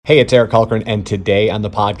Hey, it's Eric Hulkran, and today on the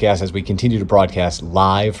podcast, as we continue to broadcast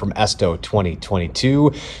live from ESTO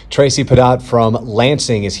 2022, Tracy Padot from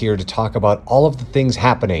Lansing is here to talk about all of the things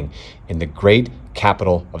happening in the great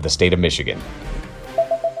capital of the state of Michigan.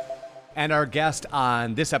 And our guest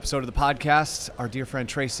on this episode of the podcast, our dear friend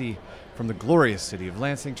Tracy from the glorious city of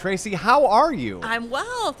Lansing. Tracy, how are you? I'm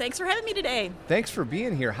well. Thanks for having me today. Thanks for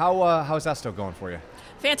being here. How's ESTO going for you?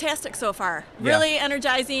 Fantastic so far. Yeah. Really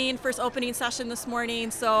energizing first opening session this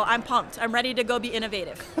morning, so I'm pumped. I'm ready to go be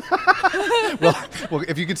innovative. Well,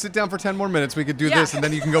 if you could sit down for 10 more minutes, we could do Yeah. this, and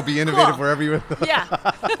then you can go be innovative Cool. wherever you.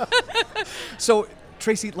 Yeah. So,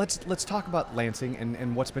 Tracy, let's talk about Lansing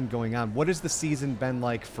and what's been going on. What has the season been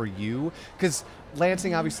like for you? Because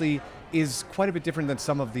Lansing obviously is quite a bit different than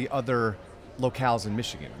some of the other locales in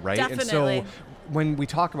Michigan, right? Definitely. And so when we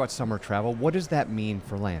talk about summer travel, what does that mean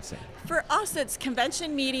for Lansing? For us, it's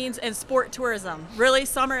convention meetings and sport tourism. Really,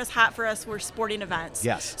 summer is hot for us. We're sporting events.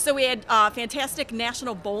 Yes. So we had a fantastic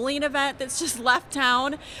national bowling event that's just left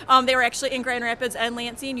town. They were actually in Grand Rapids and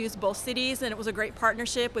Lansing, used both cities, and it was a great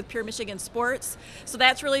partnership with Pure Michigan Sports. So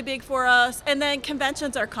that's really big for us. And then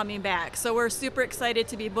conventions are coming back. So we're super excited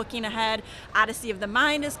to be booking ahead. Odyssey of the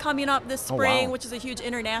Mind is coming up this spring, wow. which is a huge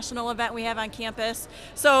international event we have on campus.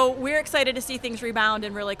 So we're excited to see things rebound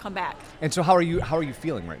and really come back. And so how are you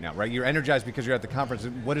feeling right now, right? You're energized because you're at the conference.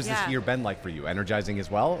 What has this Yeah. year been like for you? Energizing as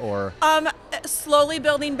well, or? Slowly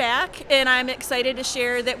building back, and I'm excited to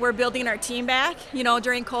share that we're building our team back. You know,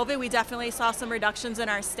 during COVID, we definitely saw some reductions in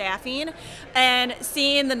our staffing, and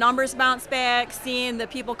seeing the numbers bounce back, seeing the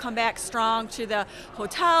people come back strong to the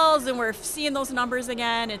hotels, and we're seeing those numbers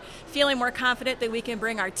again, and feeling more confident that we can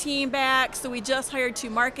bring our team back. So we just hired 2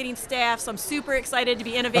 marketing staff, so I'm super excited to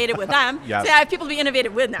be innovative with them. Yes. So I have people to be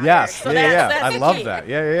innovative with now. Yes, Eric. So yeah. that's I the love key. that.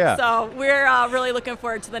 Yeah. So we're really looking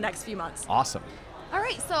forward to the next few months. Awesome. All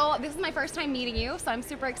right, so this is my first time meeting you, so I'm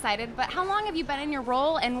super excited. But how long have you been in your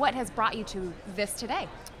role, and what has brought you to this today?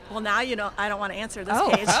 Well, now you know I don't want to answer this, Oh.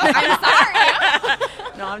 Paige. I'm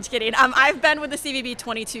sorry. No, I'm just kidding. I've been with the CVB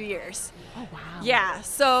 22 years. Oh, wow. Yeah,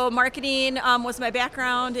 so marketing was my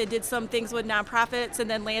background. I did some things with nonprofits and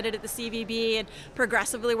then landed at the CVB and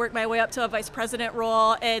progressively worked my way up to a vice president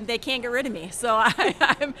role, and they can't get rid of me. So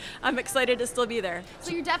I'm excited to still be there.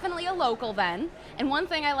 So you're definitely a local then. And one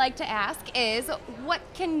thing I like to ask is, what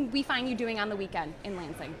can we find you doing on the weekend in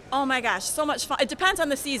Lansing? Oh my gosh, so much fun. It depends on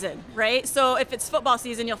the season, right? So if it's football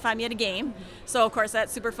season, you'll find me at a game. So of course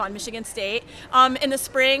that's super fun, Michigan State. In the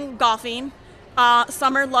spring, golfing.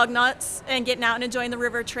 Summer, lug nuts, and getting out and enjoying the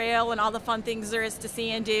river trail and all the fun things there is to see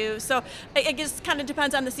and do. So it just kind of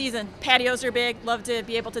depends on the season. Patios are big. Love to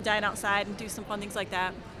be able to dine outside and do some fun things like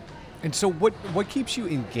that. And so what keeps you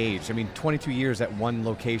engaged? I mean, 22 years at one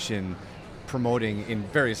location, promoting in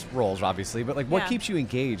various roles, obviously, but like what Yeah. keeps you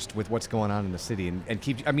engaged with what's going on in the city and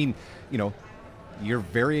keeps, I mean, you know, you're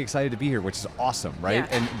very excited to be here, which is awesome, right?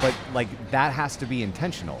 Yeah. But like that has to be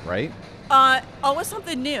intentional, right? Always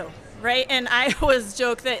something new. Right, and I always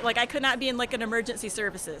joke that like I could not be in like an emergency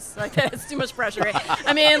services. Like that's too much pressure. Right?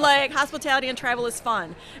 I mean, like hospitality and travel is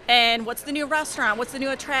fun. And what's the new restaurant? What's the new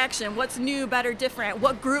attraction? What's new, better, different?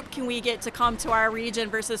 What group can we get to come to our region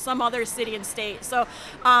versus some other city and state? So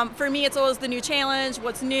for me, it's always the new challenge.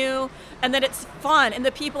 What's new, and then it's fun. And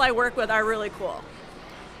the people I work with are really cool.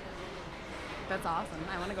 That's awesome.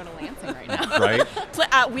 I want to go to Lansing right now.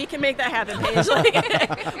 Right? We can make that happen, Paige.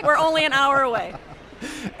 Like, we're only an hour away.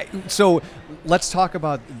 So let's talk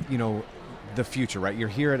about, you know, the future, right? You're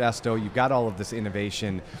here at ESTO, you've got all of this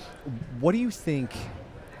innovation. What do you think,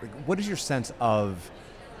 what is your sense of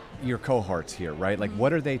your cohorts here, right? Like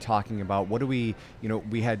what are they talking about? What do we, you know,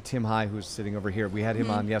 we had Tim High who's sitting over here. We had him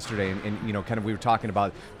on yesterday and, you know, kind of we were talking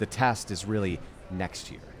about the test is really next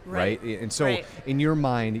year, right? And so in your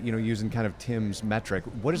mind, you know, using kind of Tim's metric,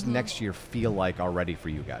 what does next year feel like already for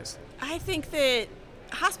you guys? I think that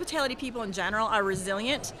hospitality people in general are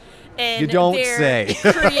resilient and You don't they're say.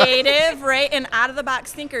 creative, right? And out of the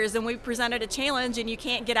box thinkers. And we presented a challenge and you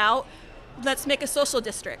can't get out. Let's make a social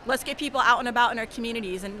district. Let's get people out and about in our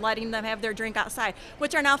communities and letting them have their drink outside,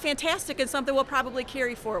 which are now fantastic and something we'll probably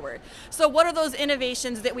carry forward. So what are those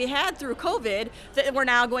innovations that we had through COVID that we're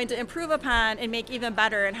now going to improve upon and make even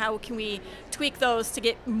better, and how can we tweak those to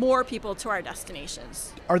get more people to our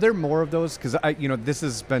destinations? Are there more of those? Because you know, this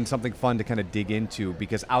has been something fun to kind of dig into.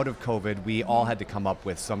 Because out of COVID, we all had to come up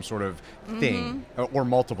with some sort of thing or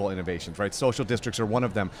multiple innovations, right? Social districts are one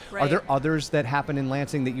of them. Are Right. there others that happen in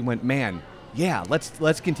Lansing that you went, man? Yeah,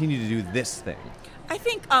 let's continue to do this thing. I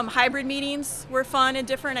think hybrid meetings were fun and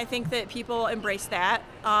different. I think that people embrace that.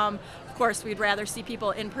 Of course, we'd rather see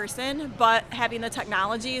people in person, but having the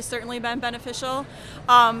technology has certainly been beneficial.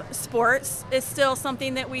 Sports is still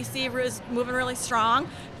something that we see is moving really strong.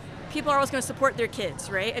 People are always going to support their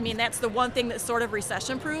kids, right? I mean, that's the one thing that's sort of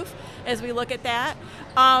recession-proof as we look at that.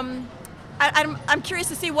 I'm curious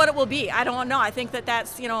to see what it will be. I don't know. I think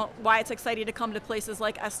that's why it's exciting to come to places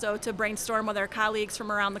like ESTO to brainstorm with our colleagues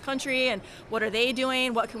from around the country and what are they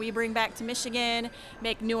doing, what can we bring back to Michigan,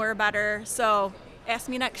 make newer, better. So ask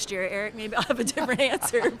me next year, Eric. Maybe I'll have a different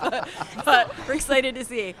answer, but we're excited to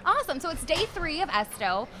see. Awesome. So it's day 3 of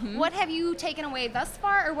ESTO. Mm-hmm. What have you taken away thus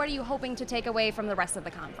far, or what are you hoping to take away from the rest of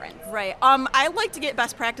the conference? Right. I like to get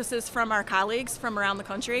best practices from our colleagues from around the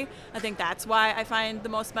country. I think that's why I find the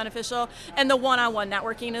most beneficial. And the one-on-one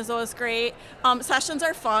networking is always great. Sessions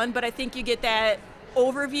are fun, but I think you get that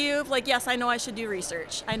overview of yes, I know I should do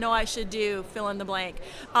research. I know I should do fill in the blank.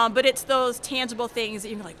 But it's those tangible things that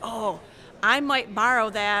you're like, oh, I might borrow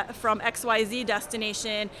that from XYZ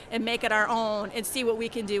destination and make it our own and see what we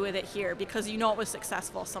can do with it here because it was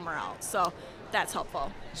successful somewhere else. So that's helpful.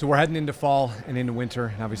 So we're heading into fall and into winter,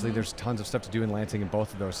 and obviously there's tons of stuff to do in Lansing in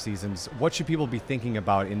both of those seasons. What should people be thinking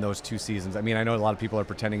about in those 2 seasons? I mean, I know a lot of people are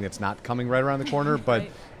pretending it's not coming right around the corner, but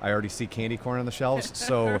right. I already see candy corn on the shelves,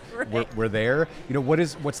 so right. we're there.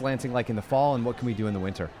 What's Lansing like in the fall, and what can we do in the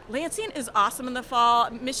winter? Lansing is awesome in the fall.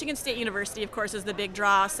 Michigan State University, of course, is the big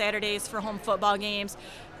draw. Saturdays for home football games.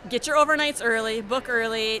 Get your overnights early, book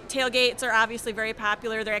early. Tailgates are obviously very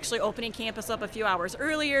popular. They're actually opening campus up a few hours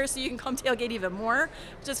earlier so you can come tailgate even more,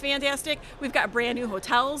 which is fantastic. We've got brand new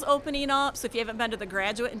hotels opening up, so if you haven't been to the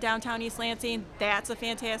Graduate in downtown East Lansing, that's a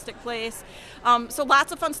fantastic place. So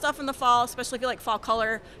lots of fun stuff in the fall, especially if you like fall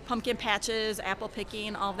color, pumpkin patches, apple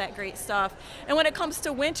picking, all of that great stuff. And when it comes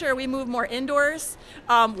to winter, we move more indoors.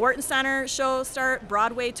 Wharton Center shows start,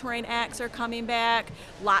 Broadway touring acts are coming back,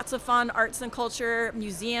 lots of fun arts and culture,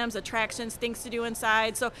 museums, attractions, things to do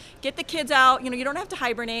inside. So get the kids out. You don't have to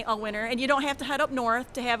hibernate all winter, and you don't have to head up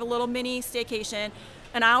north to have a little mini staycation.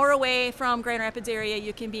 An hour away from Grand Rapids area,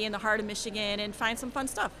 you can be in the heart of Michigan and find some fun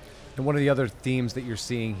stuff. And one of the other themes that you're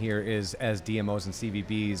seeing here is as DMOs and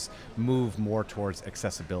CVBs move more towards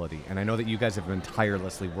accessibility. And I know that you guys have been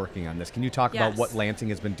tirelessly working on this. Can you talk about what Lansing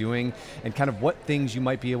has been doing and kind of what things you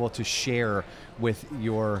might be able to share with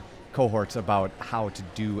your cohorts about how to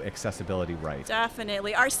do accessibility right?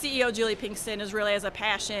 Definitely. Our CEO, Julie Pinkston, is really has a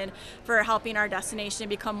passion for helping our destination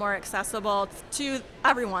become more accessible to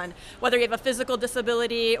everyone, whether you have a physical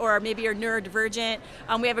disability or maybe you're neurodivergent.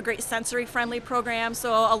 We have a great sensory-friendly program,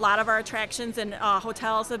 so a lot of our attractions and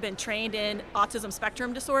hotels have been trained in autism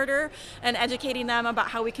spectrum disorder and educating them about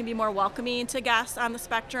how we can be more welcoming to guests on the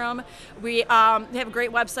spectrum. We have a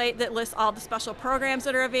great website that lists all the special programs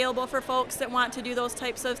that are available for folks that want to do those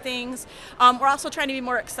types of things. We're also trying to be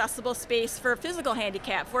more accessible space for physical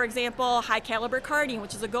handicap. For example, High Caliber Karting,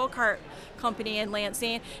 which is a go-kart company in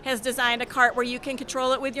Lansing, has designed a cart where you can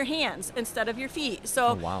control it with your hands instead of your feet.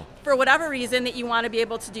 So for whatever reason that you want to be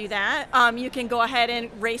able to do that, you can go ahead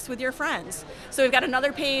and race with your friends. So we've got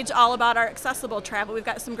another page all about our accessible travel. We've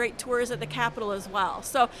got some great tours at the Capitol as well.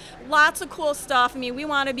 So lots of cool stuff. I mean, we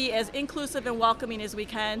want to be as inclusive and welcoming as we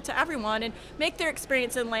can to everyone and make their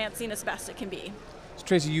experience in Lansing as best it can be. So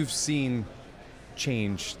Tracy, you've seen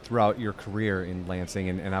change throughout your career in Lansing,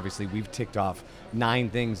 and obviously we've ticked off 9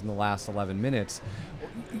 things in the last 11 minutes.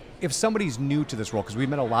 If somebody's new to this role, because we've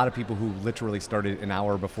met a lot of people who literally started an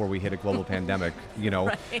hour before we hit a global pandemic,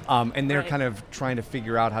 right. And they're kind of trying to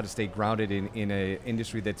figure out how to stay grounded in an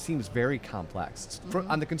industry that seems very complex.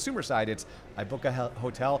 On the consumer side, it's I book a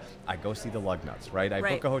hotel, I go see the Lugnuts, right? I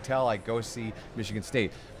book a hotel, I go see Michigan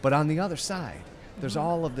State. But on the other side, there's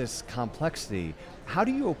all of this complexity. How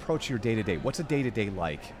do you approach your day-to-day? What's a day-to-day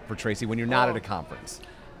like for Tracy when you're not at a conference?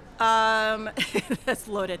 That's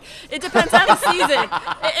loaded. It depends on the season.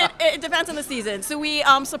 It depends on the season. So we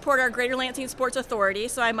support our Greater Lansing Sports Authority.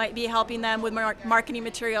 So I might be helping them with marketing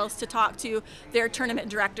materials to talk to their tournament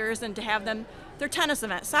directors and to have them their tennis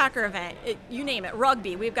event, soccer event, you name it,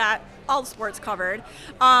 rugby. We've got all the sports covered.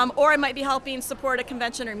 Or I might be helping support a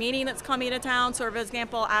convention or meeting that's coming to town. So for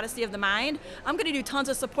example, Odyssey of the Mind. I'm going to do tons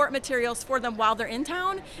of support materials for them while they're in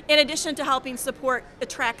town, in addition to helping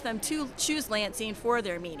attract them to choose Lansing for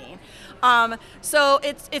their meeting. So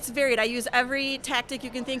it's varied. I use every tactic you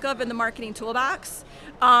can think of in the marketing toolbox.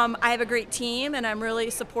 I have a great team, and I'm really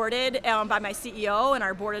supported by my CEO and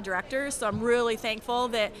our board of directors. So I'm really thankful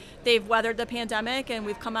that they've weathered the pandemic and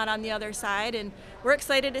we've come out on the other side. And we're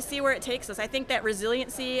excited to see where it takes us. I think that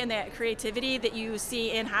resiliency and that creativity that you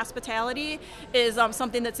see in hospitality is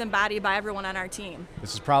something that's embodied by everyone on our team.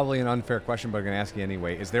 This is probably an unfair question, but I'm going to ask you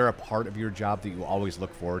anyway. Is there a part of your job that you always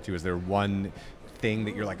look forward to? Is there one thing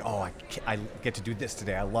that you're like, oh, I get to do this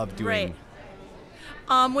today. I love doing.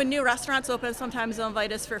 Right. When new restaurants open, sometimes they'll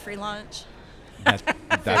invite us for free lunch. That's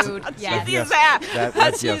Food. That's Yes. cheesy as that. That's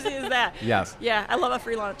That's yes. cheesy as that. Yes. Yeah, I love a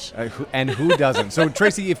free lunch. And who doesn't? So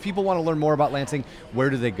Tracy, if people want to learn more about Lansing, where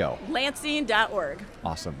do they go? Lansing.org.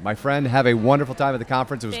 Awesome. My friend, have a wonderful time at the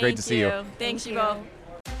conference. It was great to see you. Thanks, Thank you you. both.